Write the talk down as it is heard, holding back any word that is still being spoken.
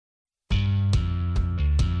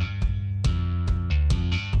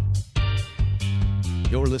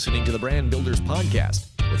You're listening to the Brand Builders Podcast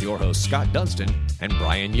with your hosts Scott Dunston and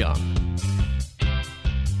Brian Young.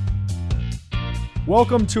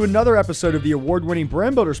 Welcome to another episode of the award-winning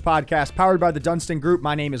Brand Builders Podcast powered by the Dunston Group.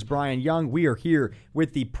 My name is Brian Young. We are here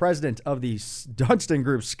with the president of the Dunston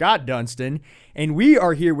Group, Scott Dunston, and we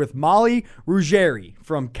are here with Molly Ruggieri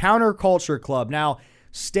from Counterculture Club. Now,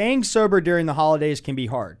 staying sober during the holidays can be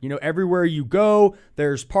hard. You know, everywhere you go,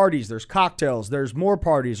 there's parties, there's cocktails, there's more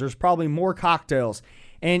parties, there's probably more cocktails.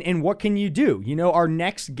 And what can you do? You know, our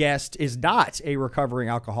next guest is not a recovering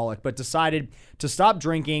alcoholic, but decided to stop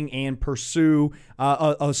drinking and pursue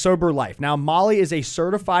a sober life. Now, Molly is a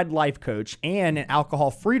certified life coach and an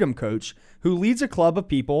alcohol freedom coach who leads a club of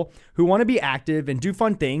people who want to be active and do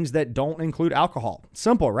fun things that don't include alcohol.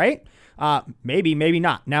 Simple, right? Maybe, maybe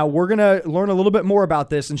not. Now, we're going to learn a little bit more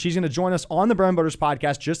about this, and she's going to join us on the Brand Builders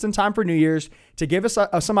Podcast just in time for New Year's to give us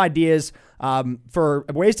some ideas for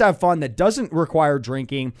ways to have fun that doesn't require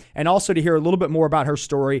drinking, and also to hear a little bit more about her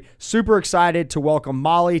story. Super excited to welcome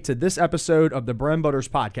Molly to this episode of the Brand Builders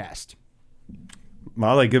Podcast.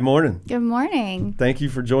 Molly, good morning. Good morning. Thank you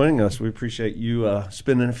for joining us. We appreciate you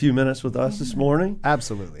spending a few minutes with us this morning.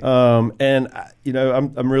 Absolutely. And you know,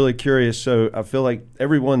 I'm really curious. So I feel like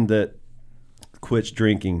everyone that quits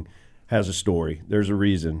drinking has a story. There's a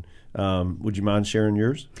reason. Would you mind sharing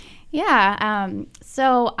yours? Yeah.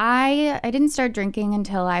 So I didn't start drinking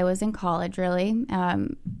until I was in college, really.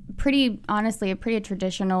 Honestly, a pretty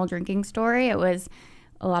traditional drinking story. It was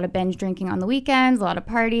a lot of binge drinking on the weekends, a lot of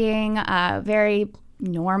partying, very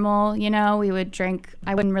normal, you know. We would drink.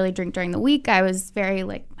 I wouldn't really drink during the week. I was very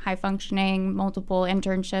high functioning, multiple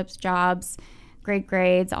internships, jobs, great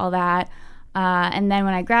grades, all that. And then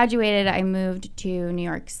when I graduated, I moved to New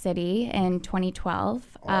York City in 2012.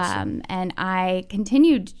 Awesome. And I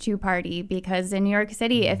continued to party because in New York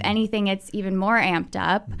City, if anything, it's even more amped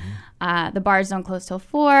up. The bars don't close till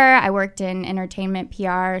 4. I worked in entertainment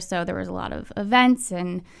PR, so there was a lot of events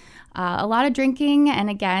and a lot of drinking. And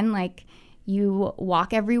again, you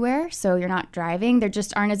walk everywhere, so you're not driving. There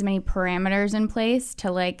just aren't as many parameters in place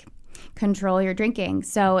to control your drinking.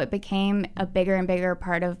 So it became a bigger and bigger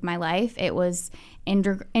part of my life. It was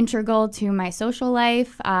integral to my social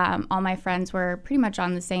life. All my friends were pretty much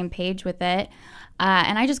on the same page with it.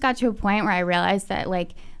 And I just got to a point where I realized that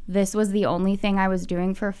this was the only thing I was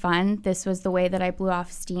doing for fun. This was the way that I blew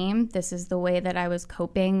off steam. This is the way that I was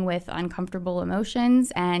coping with uncomfortable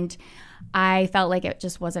emotions. And I felt like it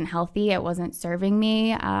just wasn't healthy. It wasn't serving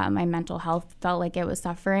me. My mental health felt like it was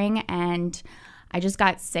suffering. And I just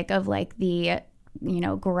got sick of the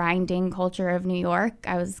grinding culture of New York.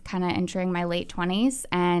 I was kind of entering my late 20s,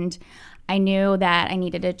 and I knew that I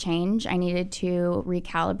needed to change. I needed to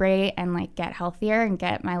recalibrate and get healthier and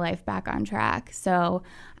get my life back on track. So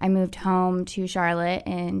I moved home to Charlotte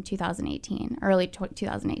in 2018, early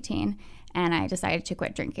 2018, and I decided to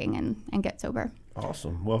quit drinking and get sober.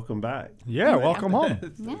 Awesome. Welcome back. Yeah, welcome home.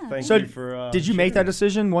 Yeah. Thank So you for did you make that sharing.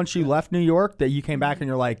 decision once you left New York that you came back and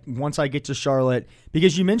you're like, once I get to Charlotte,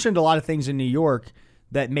 because you mentioned a lot of things in New York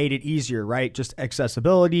that made it easier, right? Just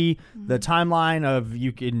accessibility, the timeline of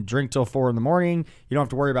you can drink till 4 a.m. You don't have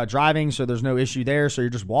to worry about driving, so there's no issue there. So you're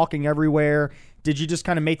just walking everywhere. Did you just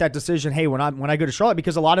kind of make that decision? Hey, when I go to Charlotte,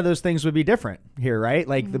 because a lot of those things would be different here, right?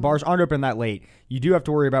 The bars aren't open that late. You do have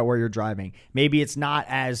to worry about where you're driving. Maybe it's not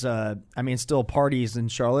as, still parties in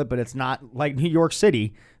Charlotte, but it's not like New York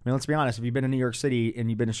City. I mean, let's be honest. If you've been in New York City and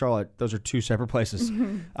you've been to Charlotte, those are two separate places.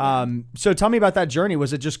 So tell me about that journey.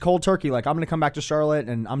 Was it just cold turkey? I'm going to come back to Charlotte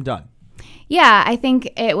and I'm done. Yeah, I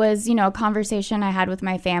think it was, a conversation I had with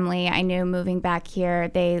my family. I knew moving back here,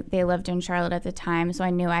 they lived in Charlotte at the time, so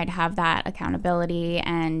I knew I'd have that accountability.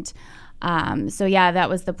 And so, yeah, that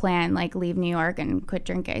was the plan, leave New York and quit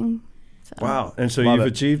drinking. So. Wow. And so Love you've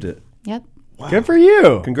it. achieved it. Yep. Wow. Good for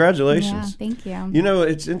you. Congratulations. Yeah, thank you. You know,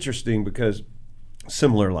 it's interesting because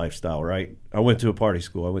similar lifestyle, right? I went to a party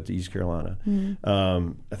school. I went to East Carolina.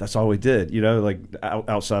 That's all we did,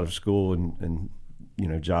 outside of school and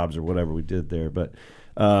jobs or whatever we did there. But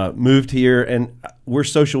moved here, and we're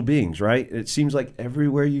social beings, right? It seems like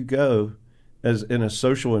everywhere you go, as in a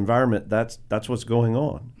social environment, that's what's going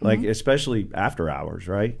on. Especially after hours,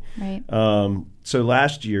 right? Right. So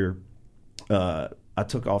last year, I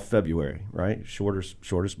took off February, right?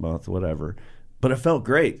 Shortest month, whatever. But it felt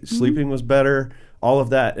great. Sleeping was better, all of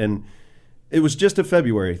that. And it was just a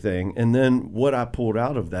February thing. And then what I pulled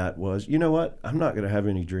out of that was, you know what? I'm not going to have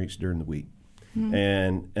any drinks during the week.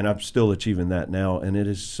 And I'm still achieving that now. And it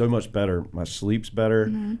is so much better. My sleep's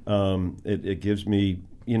better. It gives me,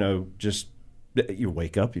 just you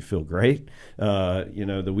wake up, you feel great.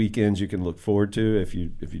 The weekends you can look forward to if you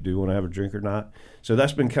do want to have a drink or not. So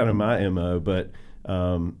that's been kind of my MO. But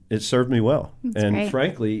it served me well. That's and great.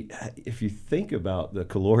 frankly, if you think about the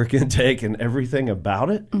caloric intake and everything about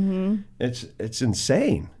it, it's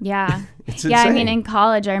insane. Yeah. It's Yeah, I mean, insane. in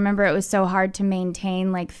college, I remember it was so hard to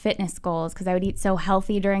maintain like fitness goals because I would eat so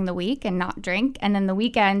healthy during the week and not drink. And then the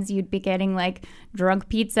weekends, you'd be getting like drunk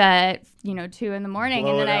pizza at, 2 a.m. Blow and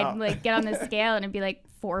then it I'd out. like get on the scale and it'd be like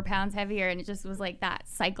 4 pounds heavier. And it just was like that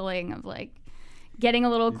cycling of like getting a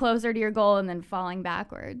little closer to your goal and then falling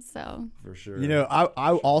backwards. So For sure. I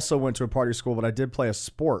also went to a party school, but I did play a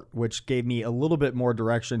sport, which gave me a little bit more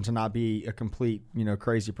direction to not be a complete,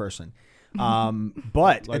 crazy person.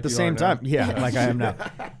 But Like at the you same are now. time, like I am now.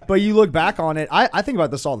 But you look back on it, I think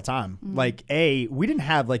about this all the time. Like, we didn't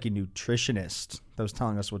have like a nutritionist that was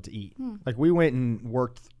telling us what to eat. Like, we went and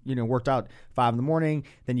worked out 5 a.m,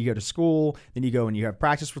 then you go to school, then you go and you have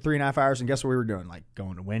practice for 3.5 hours, and guess what we were doing? Like,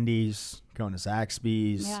 going to Wendy's, going to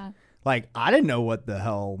Zaxby's. Yeah. Like, I didn't know what the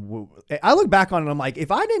hell. I look back on it, I'm like,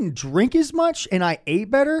 if I didn't drink as much and I ate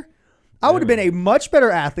better, I would have been a much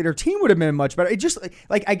better athlete. Our team would have been much better. It just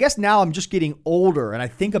like, I guess now I'm just getting older and I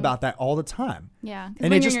think about that all the time. yeah. Because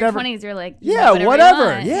And when it you're just in your never- 20s, you're like, Yeah,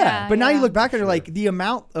 whatever. You Yeah. want. But now you yeah. look back and you're like, the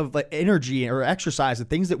amount of like energy or exercise, the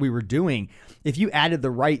things that we were doing, if you added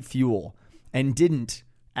the right fuel and didn't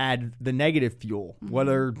add the negative fuel,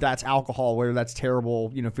 whether that's alcohol, whether that's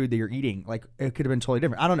terrible, food that you're eating, like it could have been totally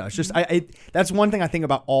different. I don't know. It's just, that's one thing I think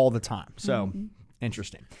about all the time. So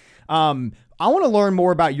interesting. I want to learn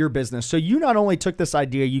more about your business. So you not only took this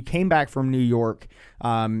idea, you came back from New York.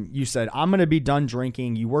 You said, I'm going to be done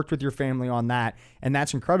drinking. You worked with your family on that, and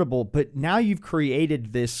that's incredible. But now you've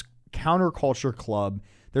created this counterculture club.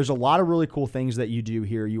 There's a lot of really cool things that you do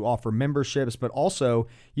here. You offer memberships, but also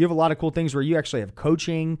you have a lot of cool things where you actually have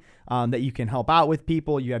coaching that you can help out with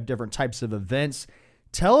people. You have different types of events.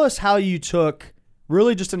 Tell us how you took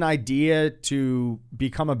really just an idea to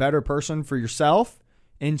become a better person for yourself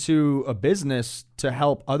into a business to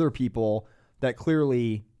help other people that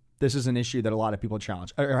clearly this is an issue that a lot of people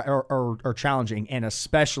challenge are challenging, and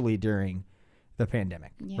especially during the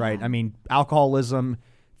pandemic, right? I mean, alcoholism,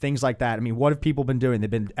 things like that. I mean, what have people been doing?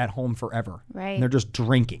 They've been at home forever. Right. And they're just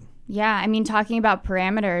drinking. Yeah, I mean, talking about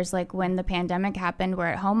parameters, like when the pandemic happened, we're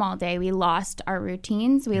at home all day. We lost our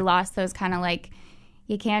routines. We lost those kind of like,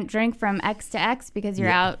 you can't drink from X to X because you're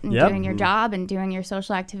out and doing your job and doing your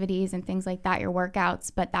social activities and things like that, your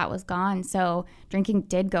workouts, but that was gone. So drinking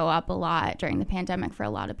did go up a lot during the pandemic for a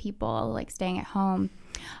lot of people, like staying at home.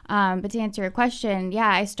 But to answer your question, yeah,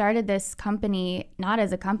 I started this company, not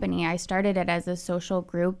as a company. I started it as a social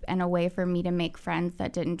group and a way for me to make friends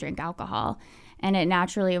that didn't drink alcohol. And it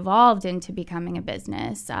naturally evolved into becoming a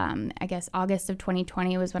business. I guess August of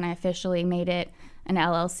 2020 was when I officially made it an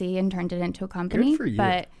LLC and turned it into a company. Good for you.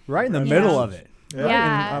 But right in the middle of it.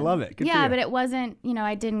 yeah, I love it. Good for yeah, you. but it wasn't,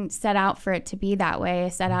 I didn't set out for it to be that way. I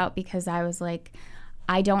set out because I was like,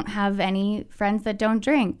 I don't have any friends that don't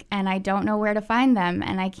drink, and I don't know where to find them,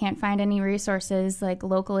 and I can't find any resources like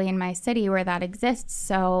locally in my city where that exists.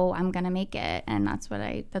 So I'm gonna make it, and that's what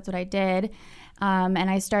I did. And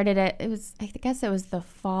I started it. I guess it was the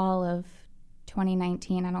fall of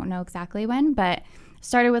 2019. I don't know exactly when, but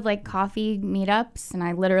started with like coffee meetups, and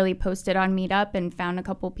I literally posted on Meetup and found a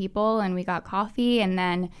couple people, and we got coffee. And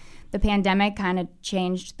then the pandemic kind of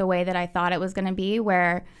changed the way that I thought it was going to be,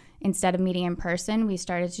 where instead of meeting in person, we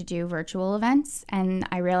started to do virtual events. And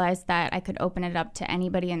I realized that I could open it up to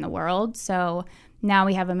anybody in the world. So now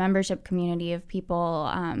we have a membership community of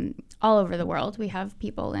people all over the world. We have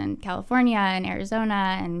people in California and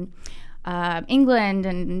Arizona and England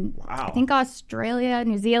and I think Australia,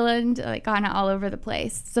 New Zealand, like kind of all over the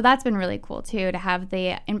place. So that's been really cool too, to have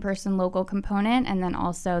the in-person local component and then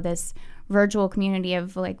also this virtual community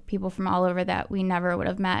of like people from all over that we never would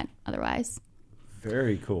have met otherwise.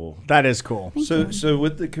 Very cool. That is cool. So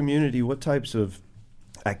with the community, what types of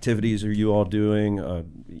activities are you all doing?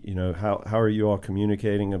 How are you all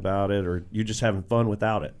communicating about it, or you just having fun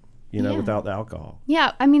without it? Without the alcohol.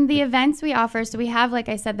 Yeah, I mean, the events we offer, so we have, like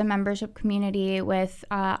I said, the membership community with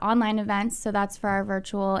online events. So that's for our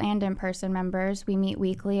virtual and in-person members. We meet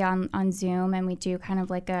weekly on Zoom, and we do kind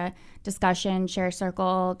of like a discussion, share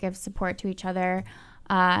circle, give support to each other.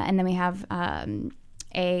 And then we have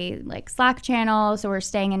a like Slack channel, so we're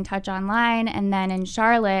staying in touch online. And then in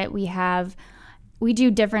Charlotte, we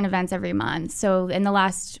do different events every month. So in the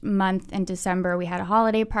last month in December, we had a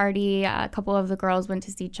holiday party. A couple of the girls went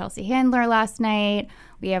to see Chelsea Handler last night.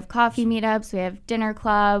 We have coffee meetups. We have dinner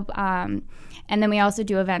club. And then we also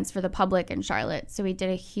do events for the public in Charlotte. So we did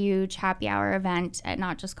a huge happy hour event at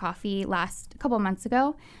Not Just Coffee a couple of months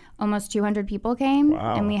ago. Almost 200 people came.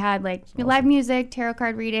 Wow. And we had like live music, tarot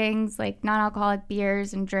card readings, like non-alcoholic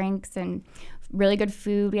beers and drinks and really good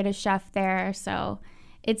food. We had a chef there. So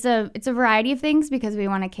it's a variety of things because we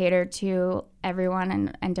want to cater to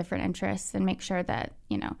everyone and different interests and make sure that,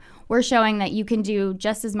 we're showing that you can do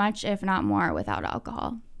just as much, if not more, without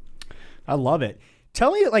alcohol. I love it.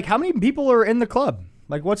 Tell me, like, how many people are in the club?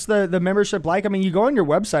 Like, what's the membership like? I mean, you go on your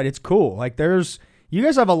website, it's cool. Like, you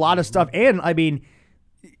guys have a lot of stuff. And, I mean,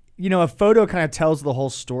 a photo kind of tells the whole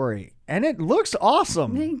story. And it looks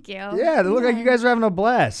awesome. Thank you. Yeah, it looks like you guys are having a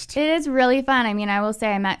blast. It is really fun. I mean, I will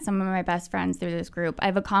say I met some of my best friends through this group.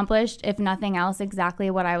 I've accomplished, if nothing else, exactly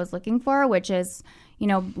what I was looking for, which is,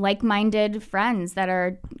 like-minded friends that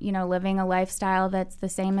are, living a lifestyle that's the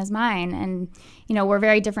same as mine. And, we're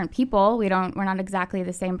very different people. We're not exactly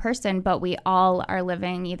the same person, but we all are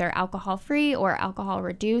living either alcohol-free or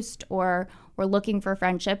alcohol-reduced, or we're looking for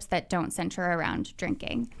friendships that don't center around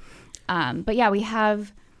drinking. But yeah, we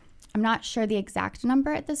have, I'm not sure the exact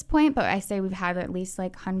number at this point, but I say we've had at least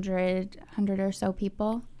like 100 or so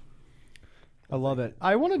people. I love it.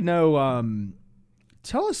 I want to know,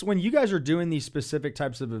 tell us, when you guys are doing these specific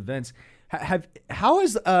types of events, how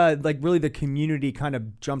has like really the community kind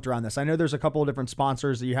of jumped around this? I know there's a couple of different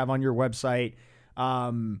sponsors that you have on your website,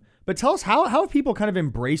 but tell us how have people kind of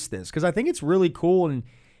embraced this? Because I think it's really cool, and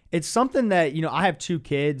it's something that, I have 2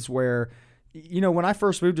 kids where, when I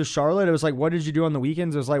first moved to Charlotte, it was like, what did you do on the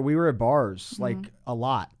weekends? It was like, we were at bars, like a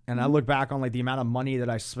lot. And I look back on like the amount of money that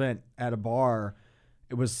I spent at a bar.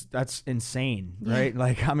 That's insane, right?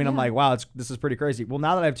 Like, I mean, I'm like, wow, this is pretty crazy. Well,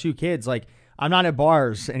 now that I have 2 kids, like, I'm not at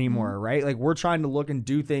bars anymore, right? Like, we're trying to look and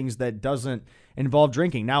do things that doesn't involve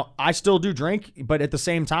drinking. Now, I still do drink, but at the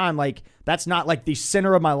same time, like, that's not like the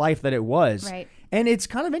center of my life that it was. Right. And it's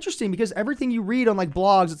kind of interesting because everything you read on like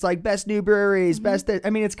blogs, it's like best new breweries, best. I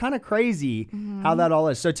mean, it's kind of crazy how that all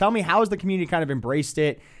is. So tell me, how has the community kind of embraced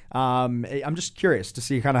it? I'm just curious to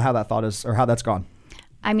see kind of how that thought is, or how that's gone.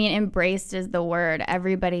 I mean, embraced is the word.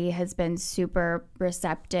 Everybody has been super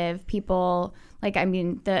receptive. People,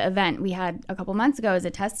 the event we had a couple months ago is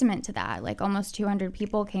a testament to that. Like, almost 200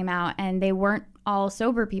 people came out, and they weren't all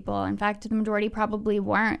sober people. In fact, the majority probably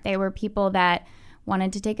weren't. They were people that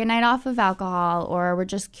wanted to take a night off of alcohol, or were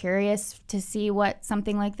just curious to see what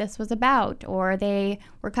something like this was about, or they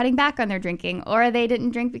were cutting back on their drinking, or they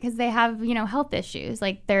didn't drink because they have, health issues.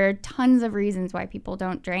 Like, there are tons of reasons why people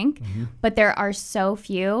don't drink, but there are so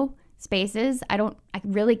few spaces. I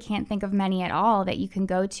really can't think of many at all that you can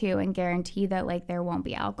go to and guarantee that like there won't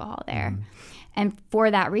be alcohol there. And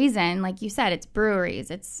for that reason, like you said, it's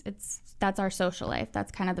breweries. That's our social life.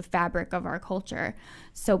 That's kind of the fabric of our culture.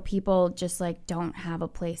 So people just like don't have a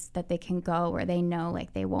place that they can go where they know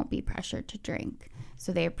like they won't be pressured to drink.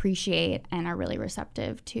 So they appreciate and are really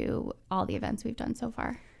receptive to all the events we've done so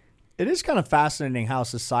far. It is kind of fascinating how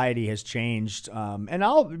society has changed. And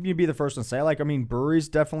I'll be the first one to say, breweries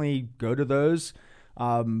definitely go to those.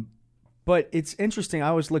 But it's interesting. I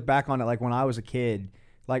always look back on it like when I was a kid,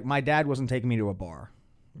 like my dad wasn't taking me to a bar.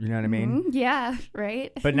 You know what I mean? Yeah, right.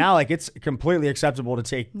 But now, like, it's completely acceptable to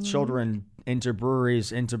take children into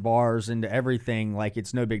breweries, into bars, into everything. Like,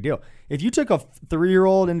 it's no big deal. If you took a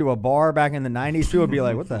 3-year-old into a bar back in the 90s, people would be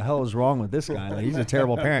like, what the hell is wrong with this guy? Like, he's a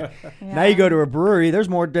terrible parent. Yeah. Now you go to a brewery, there's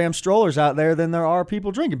more damn strollers out there than there are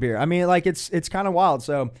people drinking beer. I mean, like, it's kind of wild.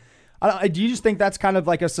 So do you just think that's kind of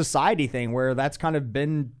like a society thing where that's kind of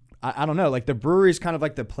been, I don't know, like the brewery is kind of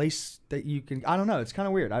like the place that you can, I don't know, it's kind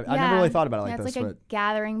of weird. I never really thought about it like this. It's like a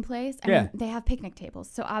gathering place. I mean, they have picnic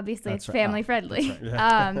tables, so obviously it's family friendly. That's right.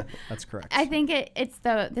 Yeah. That's correct. I think it's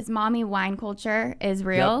this mommy wine culture is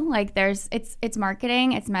real. Yep. Like it's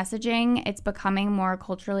marketing, it's messaging, it's becoming more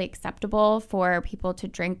culturally acceptable for people to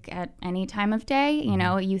drink at any time of day. You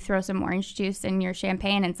know, you throw some orange juice in your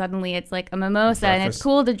champagne and suddenly it's like a mimosa and it's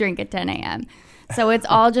cool to drink at 10 a.m. So it's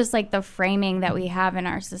all just like the framing that we have in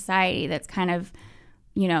our society that's kind of,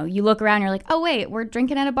 you know, you look around, you're like, oh, wait, we're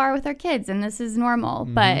drinking at a bar with our kids and this is normal.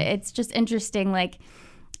 But it's just interesting. Like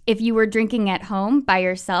if you were drinking at home by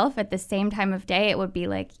yourself at the same time of day, it would be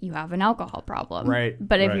like you have an alcohol problem. Right.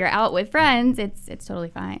 But if you're out with friends, it's totally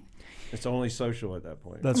fine. It's only social at that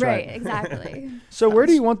point. That's right. Exactly. So where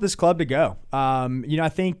do you want this club to go? You know, I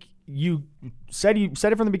think you said it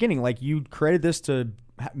from the beginning, like you created this to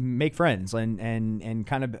make friends and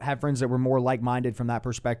kind of have friends that were more like-minded from that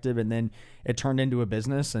perspective, and then it turned into a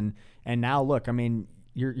business, and now look, I mean,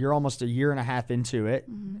 you're almost a year and a half into it,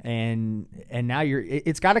 and now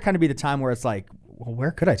it's got to kind of be the time where it's like, well,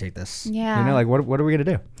 where could I take this? Yeah, you know, like what are we gonna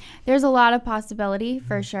do? There's a lot of possibility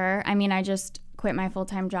for sure. I mean, I just quit my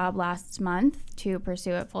full-time job last month to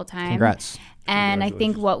pursue it full-time. Congrats. And I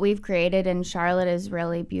think what we've created in Charlotte is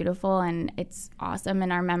really beautiful and it's awesome.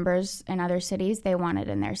 And our members in other cities, they want it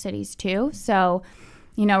in their cities too. So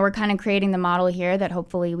we're kind of creating the model here that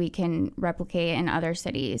hopefully we can replicate in other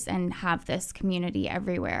cities and have this community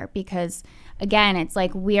everywhere. Because, again, it's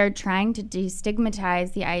like we are trying to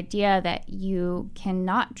destigmatize the idea that you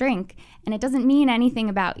cannot drink, and it doesn't mean anything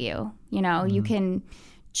about you. You can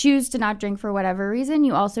choose to not drink for whatever reason.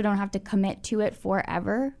 You also don't have to commit to it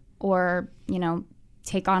forever or,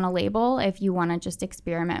 take on a label if you want to just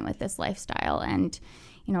experiment with this lifestyle. And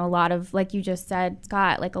a lot of, like you just said,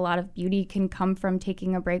 Scott, like a lot of beauty can come from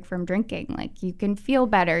taking a break from drinking. Like you can feel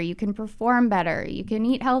better, you can perform better, you can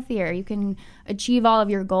eat healthier, you can achieve all of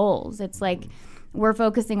your goals. It's like we're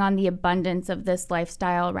focusing on the abundance of this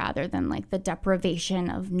lifestyle rather than like the deprivation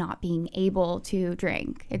of not being able to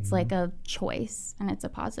drink. It's like a choice, and it's a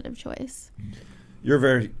positive choice. You're a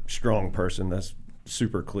very strong person. That's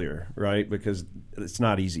super clear, right? Because it's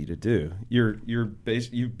not easy to do. You've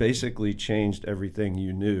basically changed everything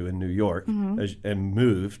you knew in New York and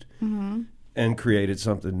moved and created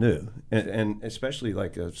something new, and especially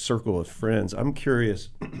like a circle of friends. I'm curious.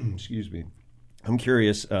 Excuse me. I'm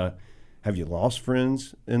curious. Have you lost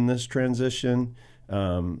friends in this transition?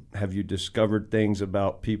 Have you discovered things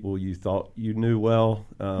about people you thought you knew well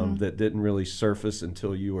that didn't really surface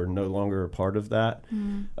until you were no longer a part of that?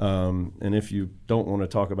 And if you don't want to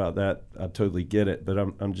talk about that, I totally get it. But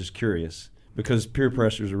I'm just curious because peer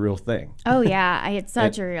pressure is a real thing. Oh yeah, it's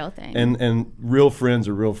such a real thing. And real friends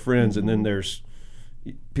are real friends, and then there's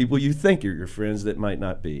people you think are your friends that might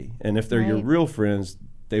not be. And if they're your real friends,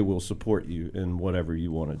 they will support you in whatever you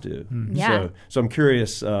want to do. Yeah. So I'm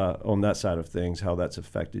curious on that side of things, how that's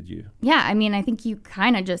affected you. Yeah, I mean, I think you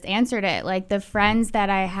kind of just answered it. Like the friends that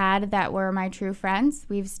I had that were my true friends,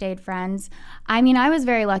 we've stayed friends. I mean, I was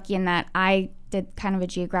very lucky in that I did kind of a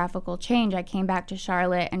geographical change. I came back to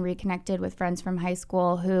Charlotte and reconnected with friends from high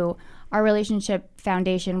school who our relationship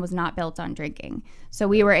foundation was not built on drinking. So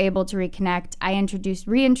we were able to reconnect. I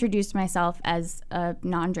reintroduced myself as a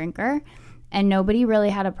non-drinker. And nobody really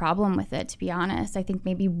had a problem with it, to be honest. I think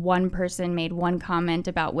maybe one person made one comment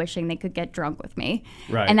about wishing they could get drunk with me.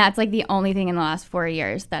 Right. And that's like the only thing in the last 4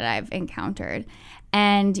 years that I've encountered.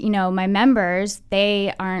 And, my members,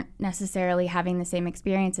 they aren't necessarily having the same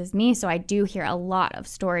experience as me. So I do hear a lot of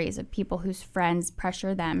stories of people whose friends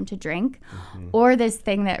pressure them to drink. Or this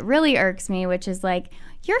thing that really irks me, which is like,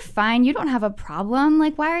 you're fine. You don't have a problem.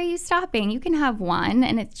 Like, why are you stopping? You can have one.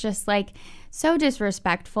 And it's just like so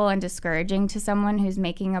disrespectful and discouraging to someone who's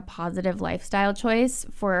making a positive lifestyle choice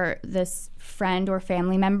for this friend or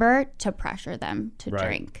family member to pressure them to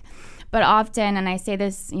drink. But often, and I say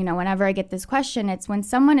this, whenever I get this question, it's when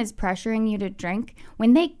someone is pressuring you to drink,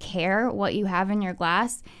 when they care what you have in your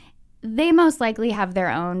glass, they most likely have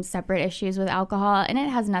their own separate issues with alcohol, and it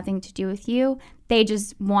has nothing to do with you. They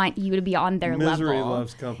just want you to be on their level. Misery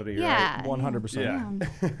loves company, right? 100%.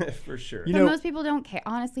 Yeah, for sure. But most people don't care.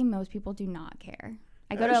 Honestly, most people do not care.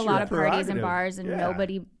 I go to a lot of parties and bars, and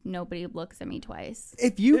nobody looks at me twice.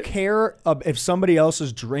 If you care if somebody else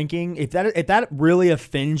is drinking, if that really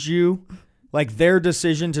offends you, like their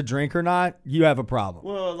decision to drink or not, you have a problem.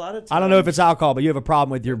 Well, a lot of times, I don't know if it's alcohol, but you have a problem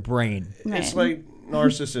with your brain. It's like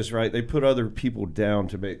narcissists, right? They put other people down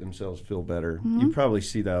to make themselves feel better. You probably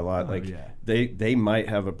see that a lot. They might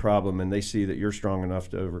have a problem, and they see that you're strong enough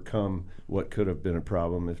to overcome what could have been a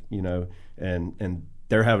problem, if and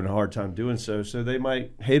they're having a hard time doing so they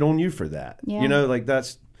might hate on you for that. Like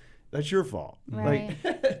that's your fault. Right.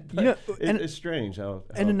 Like, it's strange how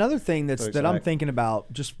and another thing that I'm act. thinking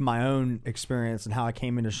about, just my own experience and how I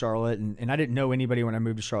came into Charlotte, and I didn't know anybody when I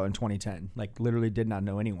moved to Charlotte in 2010. Like literally did not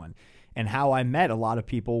know anyone. And how I met a lot of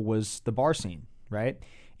people was the bar scene, right?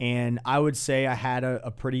 And I would say I had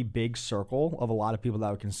a pretty big circle of a lot of people that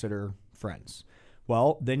I would consider friends.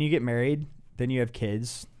 Well, then you get married, then you have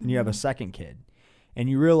kids, then you have a second kid. And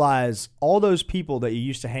you realize all those people that you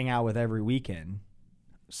used to hang out with every weekend,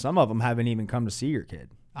 some of them haven't even come to see your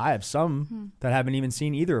kid. I have some that haven't even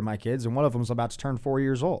seen either of my kids, and one of them is about to turn 4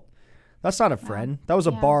 years old. That's not a friend. That was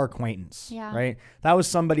a bar acquaintance, right? That was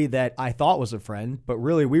somebody that I thought was a friend, but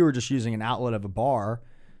really we were just using an outlet of a bar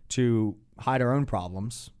to hide our own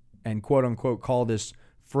problems and quote unquote call this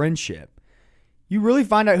friendship. You really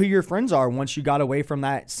find out who your friends are once you got away from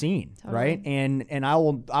that scene, right? And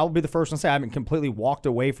I'll be the first one to say I haven't completely walked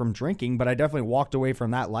away from drinking, but I definitely walked away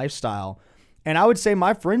from that lifestyle. And I would say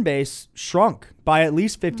my friend base shrunk by at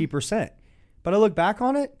least 50%. But I look back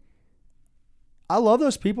on it, I love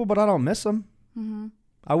those people, but I don't miss them.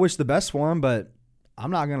 I wish the best for them, but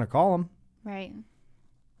I'm not going to call them. Right.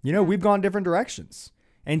 We've gone different directions.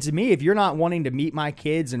 And to me, if you're not wanting to meet my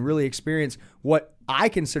kids and really experience what I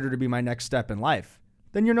consider to be my next step in life,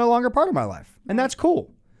 then you're no longer part of my life. And that's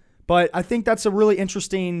cool. But I think that's a really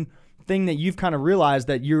interesting thing that you've kind of realized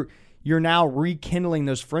that you're now rekindling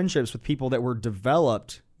those friendships with people that were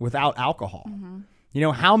developed without alcohol. You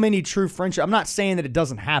know, how many true friendships, I'm not saying that it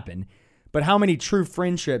doesn't happen, but how many true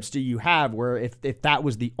friendships do you have where if that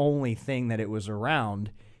was the only thing that it was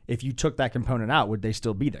around, if you took that component out, would they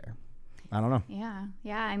still be there? I don't know. Yeah.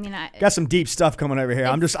 I mean, got some deep stuff coming over here.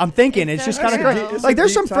 I'm thinking it's just kind of true. crazy. It's Like a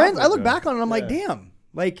there's deep some friends, topic, I look though. back on it and I'm like, damn,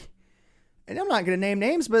 like, and I'm not going to name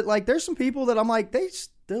names, but like there's some people that I'm like, they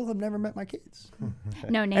still have never met my kids.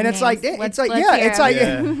 no name And it's names. like, Let's it's hear like,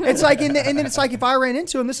 them. it's like, and then it's like if I ran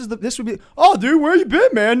into him, this would be, oh, dude, where you been,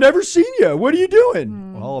 man? Never seen you. What are you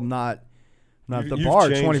doing? Well, I'm not at the You've bar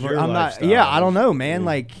changed 24. your I'm not. lifestyle. Yeah, I don't know, man.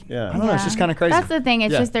 Like, Yeah. I don't know. It's just kind of crazy. That's the thing.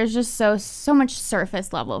 It's Yeah. just there's just so much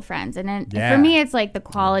surface level friends, and then Yeah. for me, it's like the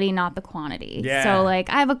quality, not the quantity. Yeah. So like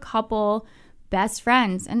I have a couple best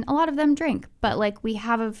friends, and a lot of them drink, but like we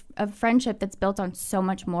have a friendship that's built on so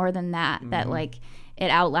much more than that. That like it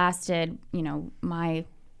outlasted, my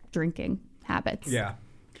drinking habits. Yeah.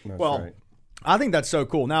 That's Well, right. I think that's so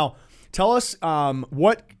cool. Now, tell us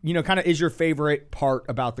what kind of is your favorite part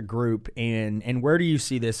about the group, and where do you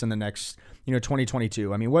see this in the next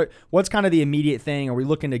 2022? I mean, what's kind of the immediate thing? Are we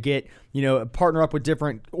looking to get partner up with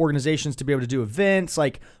different organizations to be able to do events?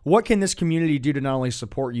 Like, what can this community do to not only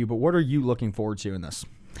support you, but what are you looking forward to in this?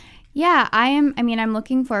 Yeah, I'm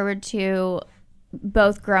looking forward to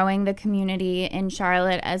both growing the community in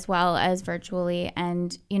Charlotte as well as virtually.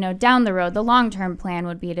 And, down the road, the long-term plan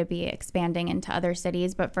would be to be expanding into other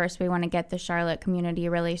cities. But first, we want to get the Charlotte community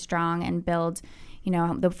really strong and build,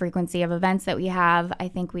 the frequency of events that we have. I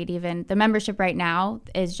think the membership right now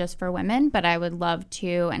is just for women, but I would love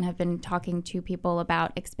to and have been talking to people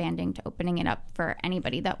about expanding to opening it up for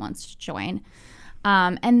anybody that wants to join.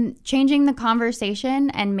 And changing the conversation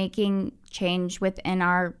and making change within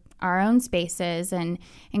our own spaces and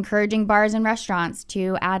encouraging bars and restaurants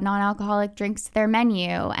to add non-alcoholic drinks to their menu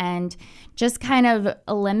and just kind of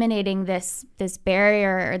eliminating this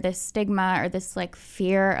barrier or this stigma or this like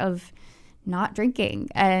fear of not drinking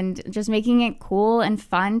and just making it cool and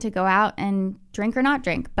fun to go out and drink or not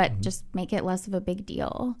drink, but just make it less of a big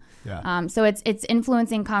deal. Yeah. So it's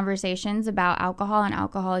influencing conversations about alcohol and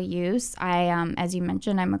alcohol use. As you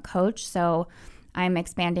mentioned, I'm a coach, so I'm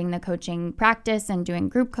expanding the coaching practice and doing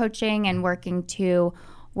group coaching and working to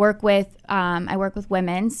work with, I work with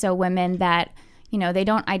women. So women that, they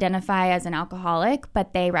don't identify as an alcoholic,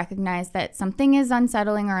 but they recognize that something is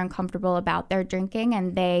unsettling or uncomfortable about their drinking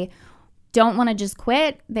and they don't want to just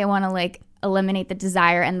quit. They want to like eliminate the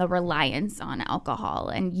desire and the reliance on alcohol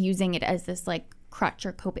and using it as this like crutch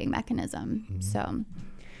or coping mechanism. Mm-hmm. So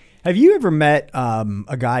Have you ever met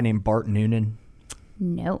a guy named Bart Noonan?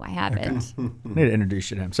 no, I haven't. I need to introduce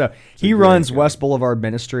you to him. So he runs West Boulevard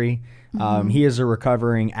Ministry. He is a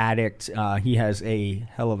recovering addict. He has a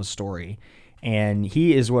hell of a story. And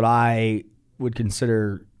he is what I would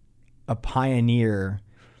consider a pioneer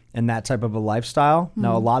in that type of a lifestyle.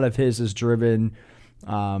 Now, a lot of his is driven,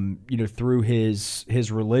 through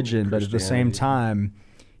his religion, but at the same time,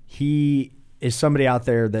 he is somebody out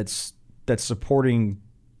there that's supporting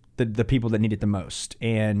the people that need it the most.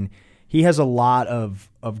 And he has a lot of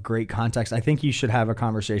great context. I think you should have a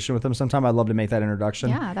conversation with him sometime. I'd love to make that introduction.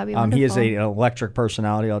 Yeah, that'd be He is wonderful. an electric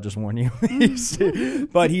personality. I'll just warn you.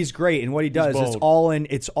 But he's great, and what he does, it's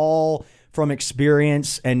bold. all from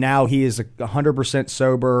experience. And now he is 100%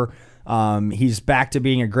 sober. He's back to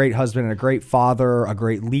being a great husband and a great father, a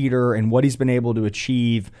great leader, and what he's been able to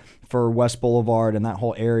achieve for West Boulevard and that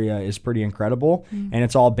whole area is pretty incredible. And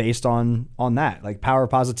it's all based on that, like power of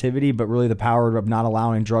positivity, but really the power of not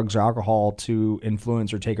allowing drugs or alcohol to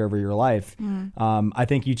influence or take over your life. I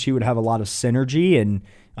think you two would have a lot of synergy, and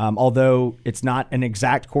although it's not an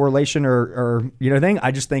exact correlation or thing,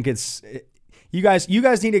 I just think you guys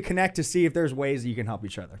need to connect to see if there's ways that you can help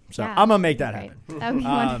each other. So Yeah, I'm gonna make that that'd happen. be great. That would be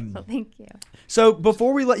wonderful. Thank you. So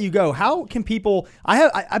before we let you go, how can people?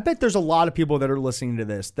 I bet there's a lot of people that are listening to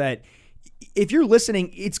this that, if you're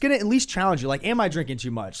listening, it's going to at least challenge you. Like, am I drinking too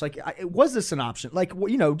much? Like, was this an option? Like,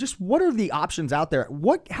 just what are the options out there?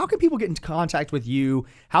 How can people get into contact with you?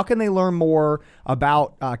 How can they learn more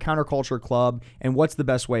about Counterculture Club? And what's the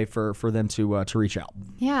best way for them to reach out?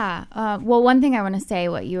 Yeah. Well, one thing I want to say,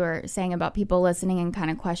 what you were saying about people listening and kind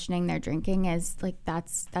of questioning their drinking is like,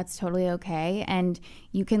 that's totally okay. And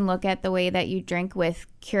you can look at the way that you drink with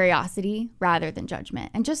curiosity rather than judgment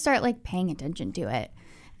and just start like paying attention to it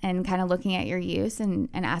and kind of looking at your use and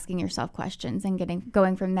asking yourself questions and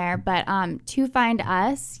going from there. But to find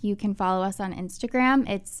us, you can follow us on Instagram.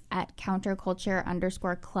 It's at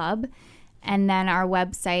counterculture_club. And then our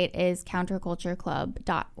website is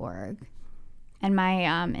countercultureclub.org. And my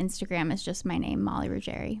Instagram is just my name, Molly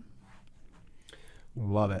Ruggieri.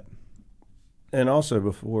 Love it. And also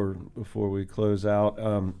before we close out,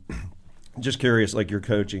 just curious, like your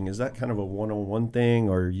coaching, is that kind of a one-on-one thing,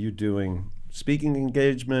 or are you doing speaking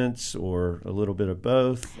engagements, or a little bit of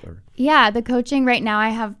both? Or? Yeah, the coaching right now, I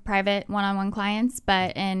have private one-on-one clients,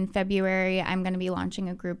 but in February, I'm going to be launching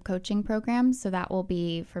a group coaching program. So that will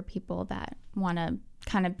be for people that want to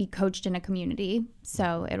kind of be coached in a community.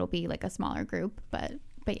 So it'll be like a smaller group, but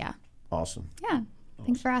yeah. Awesome. Yeah.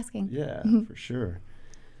 Thanks for asking. Yeah, for sure.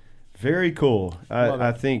 Very cool.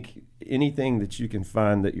 I think anything that you can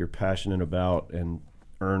find that you're passionate about and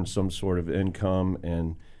earn some sort of income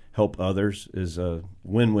and help others is a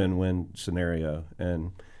win-win-win scenario.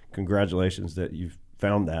 And congratulations that you've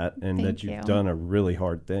found that and Thank that you've you. done a really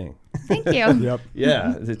hard thing. Thank you. Yep.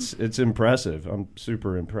 Yeah, it's impressive. I'm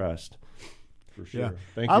super impressed. For sure. Yeah.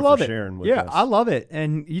 Thank I you love for it. sharing with Yeah, us. I love it.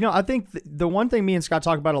 And, I think the one thing me and Scott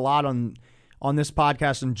talk about a lot on this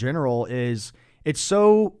podcast in general is it's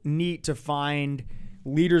so neat to find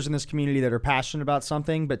leaders in this community that are passionate about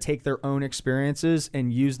something but take their own experiences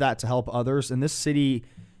and use that to help others. And this city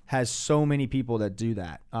has so many people that do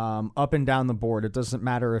that up and down the board. It doesn't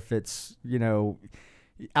matter if it's,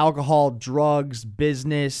 alcohol, drugs,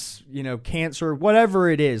 business, cancer, whatever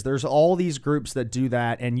it is. There's all these groups that do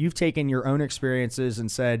that. And you've taken your own experiences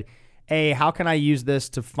and said, hey, how can I use this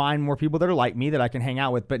to find more people that are like me that I can hang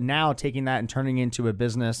out with? But now taking that and turning into a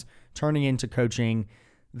business, turning into coaching,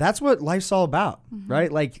 that's what life's all about,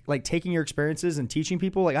 right? Like taking your experiences and teaching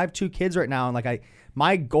people. Like I have 2 kids right now, and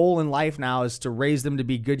my goal in life now is to raise them to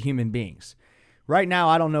be good human beings. Right now,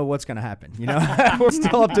 I don't know what's going to happen. We're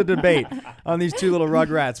still up to debate on these 2 little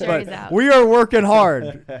rugrats, Jury's but out. we are working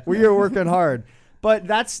hard. But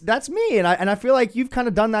that's me, and I feel like you've kind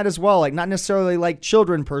of done that as well. Like not necessarily like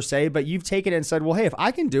children per se, but you've taken it and said, well, hey, if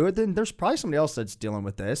I can do it, then there's probably somebody else that's dealing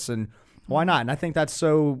with this, and why not? And I think that's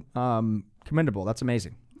so commendable. That's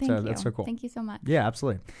amazing. Thank you. That's so cool. Thank you so much. Yeah,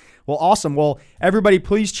 absolutely. Well, awesome. Well, everybody,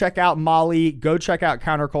 please check out Molly. Go check out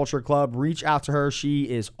Counterculture Club. Reach out to her. She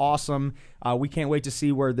is awesome. We can't wait to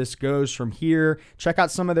see where this goes from here. Check out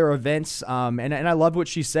some of their events. And I love what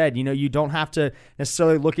she said. You don't have to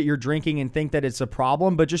necessarily look at your drinking and think that it's a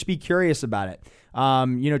problem, but just be curious about it.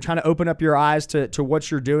 Trying to open up your eyes to what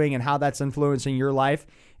you're doing and how that's influencing your life.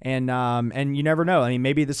 And you never know. I mean,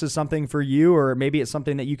 maybe this is something for you, or maybe it's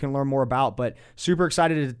something that you can learn more about. But super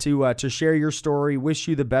excited to share your story. Wish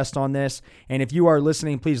you the best on this. And if you are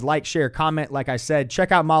listening, please like, share, comment. Like I said,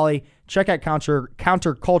 check out Molly. Check out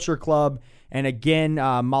Counterculture Club. And again,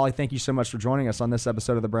 Molly, thank you so much for joining us on this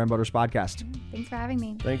episode of the Brand Builders Podcast. Thanks for having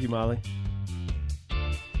me. Thank you, Molly.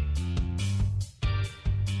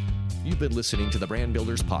 You've been listening to the Brand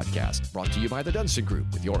Builders Podcast, brought to you by the Dunston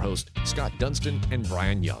Group with your host, Scott Dunston and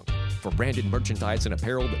Brian Young. For branded merchandise and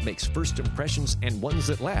apparel that makes first impressions and ones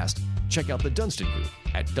that last, check out the Dunston Group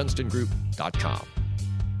at dunstongroup.com.